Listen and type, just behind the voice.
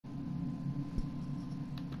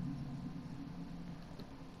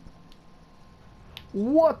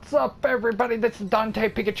What's up, everybody? This is Dante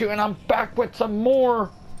Pikachu, and I'm back with some more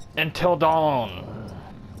Until Dawn.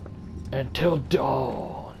 Until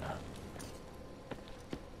Dawn.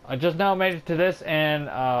 I just now made it to this, and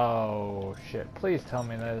oh shit! Please tell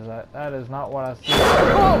me that is not what I see.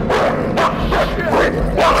 Oh shit!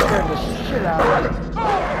 That scared the shit out of me.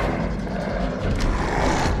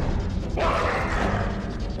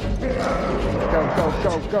 Go, go,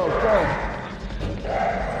 go, go, go!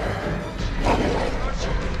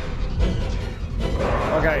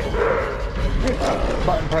 Okay.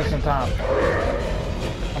 Button pressing time.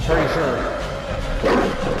 I'm pretty sure.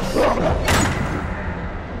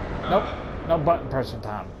 Nope. No button pressing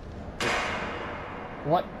time.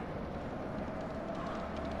 What?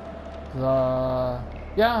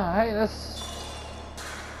 Yeah, hey, this...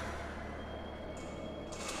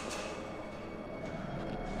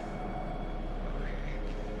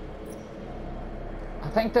 I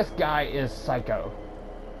think this guy is psycho.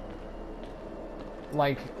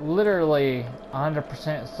 Like, literally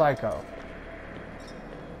 100% psycho.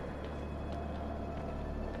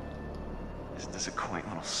 Isn't this a quaint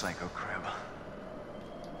little psycho crib?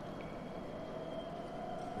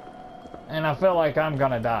 And I feel like I'm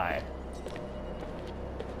gonna die.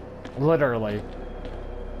 Literally.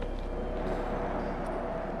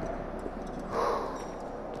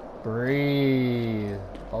 Breathe.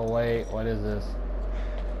 Oh wait, what is this?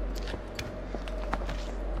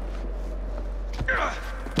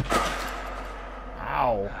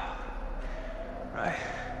 Ow. Right.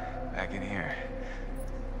 Back in here.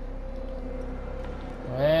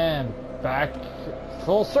 And back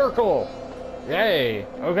full circle. Yay.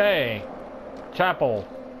 Okay. Chapel.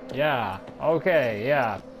 Yeah. Okay.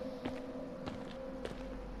 Yeah.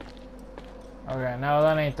 Okay, no,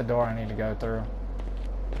 that ain't the door I need to go through.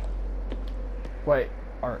 Wait,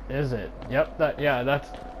 or is it? Yep, that's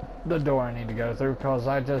the door I need to go through, because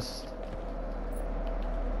I just...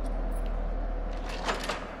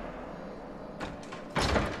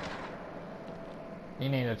 You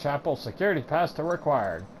need a chapel security pass to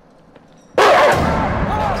required.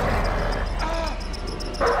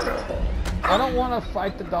 I don't want to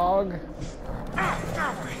fight the dog.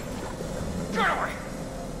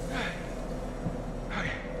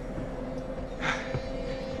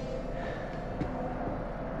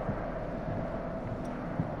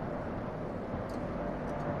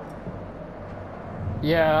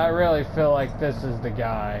 Yeah, I really feel like this is the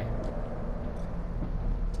guy.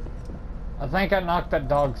 I think I knocked that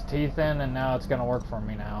dog's teeth in, and now it's gonna work for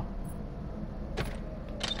me now.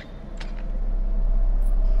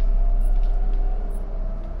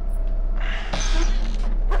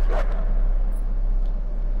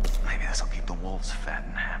 Maybe this'll keep the wolves fat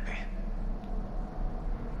and happy.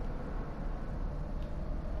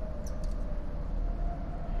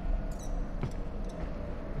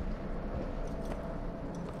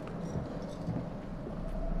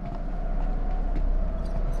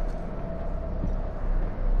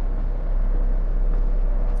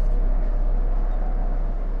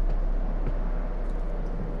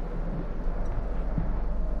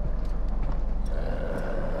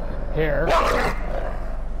 Here.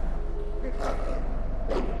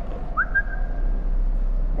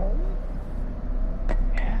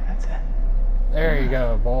 Yeah, that's it. There you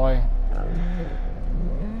go, boy.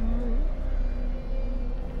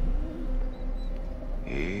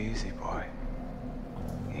 Easy, boy.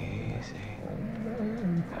 Easy.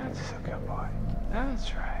 That's a good boy.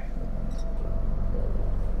 That's right.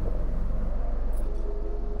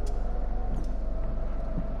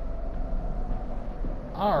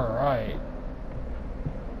 Alright.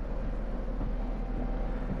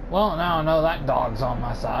 Well, now I know that dog's on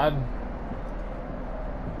my side.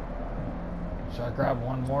 Should I grab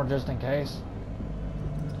one more just in case?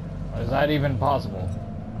 Or is that even possible?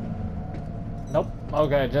 Nope.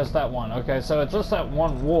 Okay, just that one. Okay, so it's just that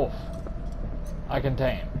one wolf I can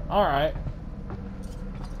tame. Alright.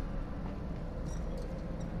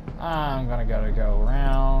 I'm gonna go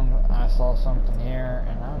around. I saw something here,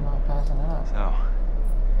 and I'm not passing it up. So,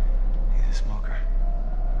 he's a smoker.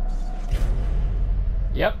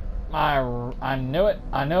 Yep, I knew it.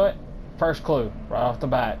 I knew it. First clue, right off the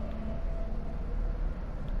bat.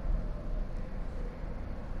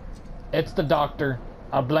 It's the doctor.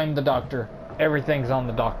 I blame the doctor. Everything's on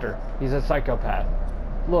the doctor. He's a psychopath.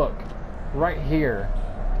 Look, right here.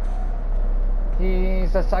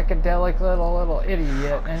 He's a psychedelic little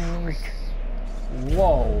idiot, and he's...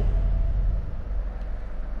 Whoa.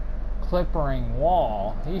 Clippering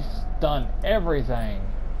wall. He's done everything.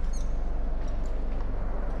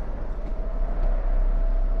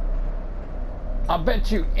 I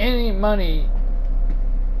bet you any money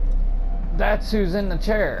That's who's in the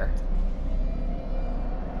chair.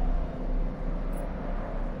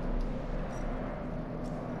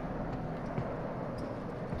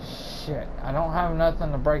 Shit, I don't have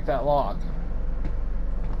nothing to break that lock.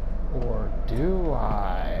 Or do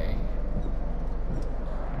I?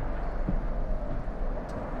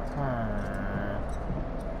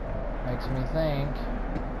 Makes me think.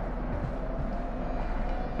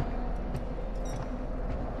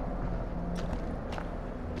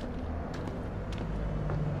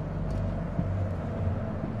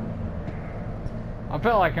 I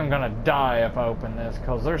feel like I'm gonna die if I open this,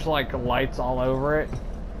 because there's like lights all over it.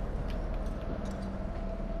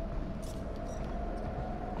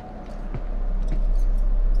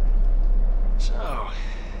 So,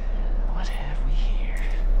 what have we here?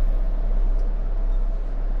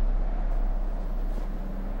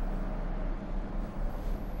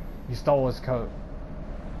 He stole his coat.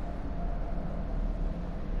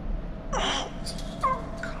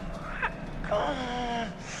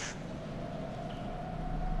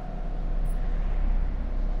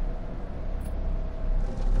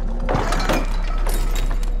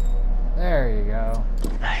 There you go.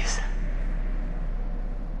 Nice.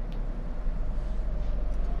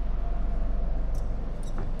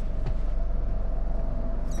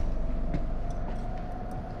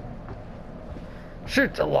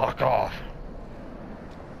 Shoot the lock off.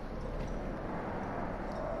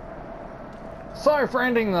 Sorry for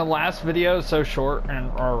ending the last video so short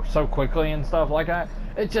or so quickly and stuff like that.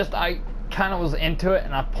 It just, I kind of was into it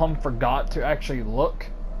and I forgot to actually look.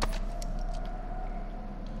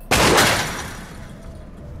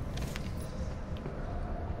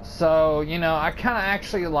 So, you know, I kind of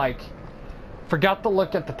actually like forgot to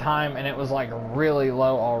look at the time and it was like really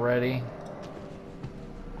low already.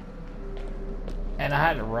 And I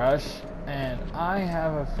had to rush, and I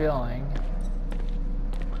have a feeling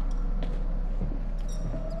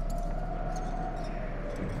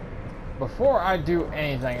before I do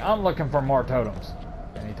anything, I'm looking for more totems.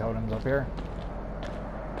 Any totems up here?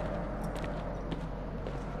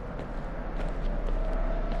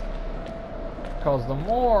 Because the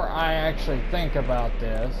more I actually think about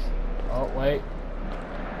this... Oh, wait.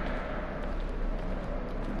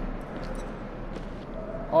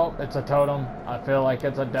 Oh, it's a totem. I feel like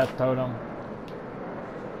it's a death totem.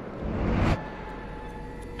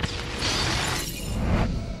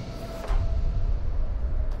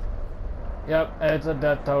 Yep, it's a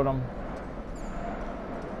death totem.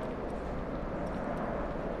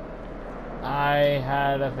 I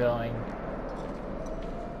had a feeling.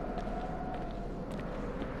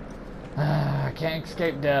 I can't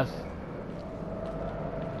escape death.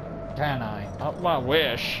 Can I? Oh, my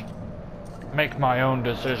wish. Make my own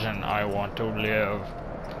decision. I want to live.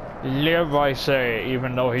 Live, I say,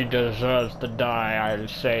 even though he deserves to die, I'll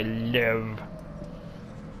say live.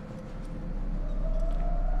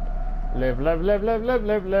 Live, live, live, live, live,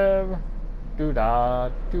 live, live. Do-da,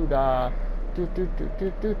 do-da.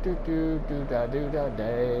 Do-do-do-do-do-do-do-da,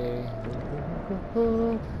 day.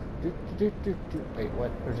 Wait,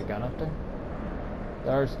 what? There's a gun up there?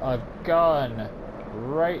 There's a gun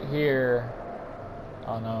right here.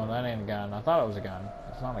 Oh no, that ain't a gun. I thought it was a gun.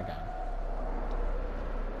 It's not a gun.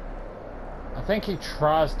 I think he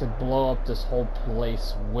tries to blow up this whole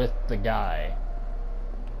place with the guy.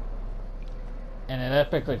 And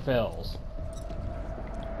it epically fails.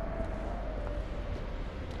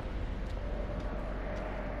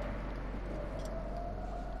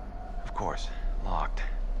 Of course, locked.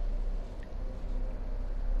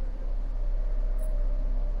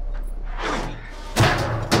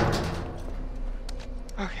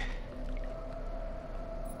 Okay.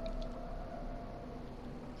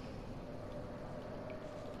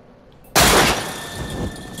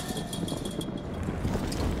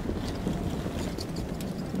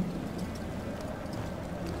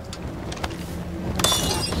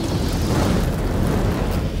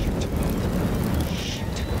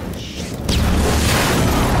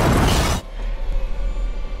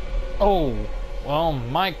 Oh, well,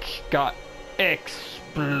 Mike got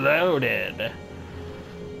exploded.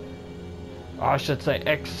 I should say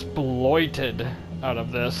exploited out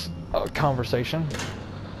of this conversation.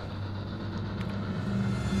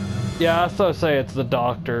 Yeah, I still say it's the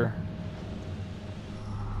doctor.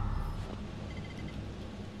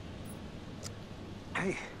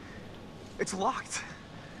 Hey, it's locked.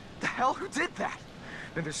 The hell? Who did that?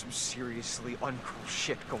 Then there's some seriously uncool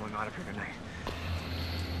shit going on up here tonight.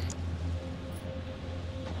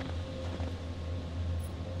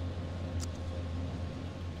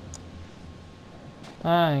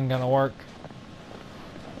 That ain't gonna work.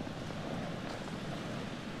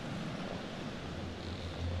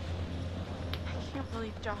 can't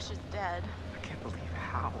believe Josh is dead. I can't believe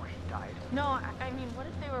how he died. No, I mean, what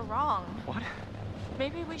if they were wrong? What?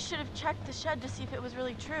 Maybe we should have checked the shed to see if it was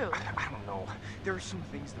really true. I don't know. There are some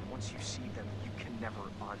things that once you see them, you can never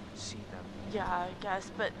unsee them. Yeah, I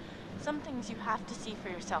guess, but some things you have to see for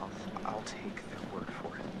yourself. I'll take their word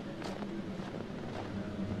for it.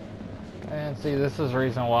 And see, this is the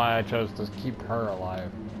reason why I chose to keep her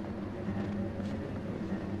alive.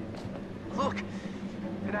 Look!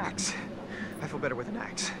 An axe. I feel better with an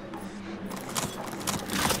axe.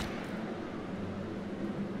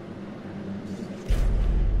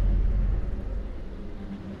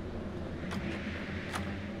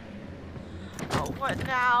 Oh, what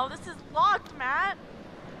now? This is locked, Matt.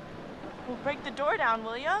 We'll break the door down,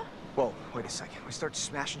 will ya? Whoa, wait a second. We start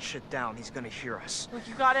smashing shit down, he's gonna hear us. Look,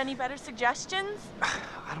 you got any better suggestions?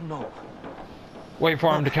 I don't know. Wait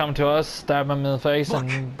for him to come to us, stab him in the face, Look.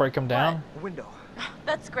 and break him down. A window.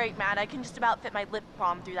 That's great, Matt. I can just about fit my lip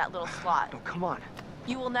balm through that little slot. No, come on.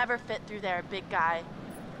 You will never fit through there, big guy.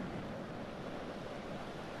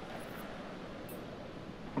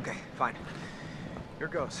 Okay, fine. Here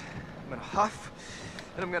goes. I'm gonna huff,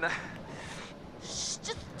 and I'm gonna... Shh,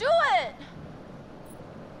 just do it!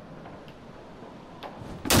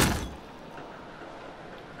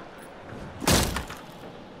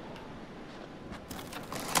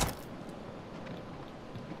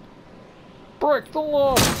 Break the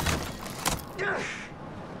law!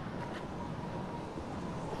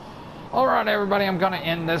 Alright everybody, I'm gonna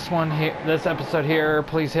end this one here, this episode here.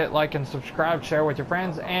 Please hit like and subscribe, share with your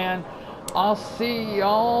friends, and I'll see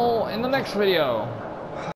y'all in the next video.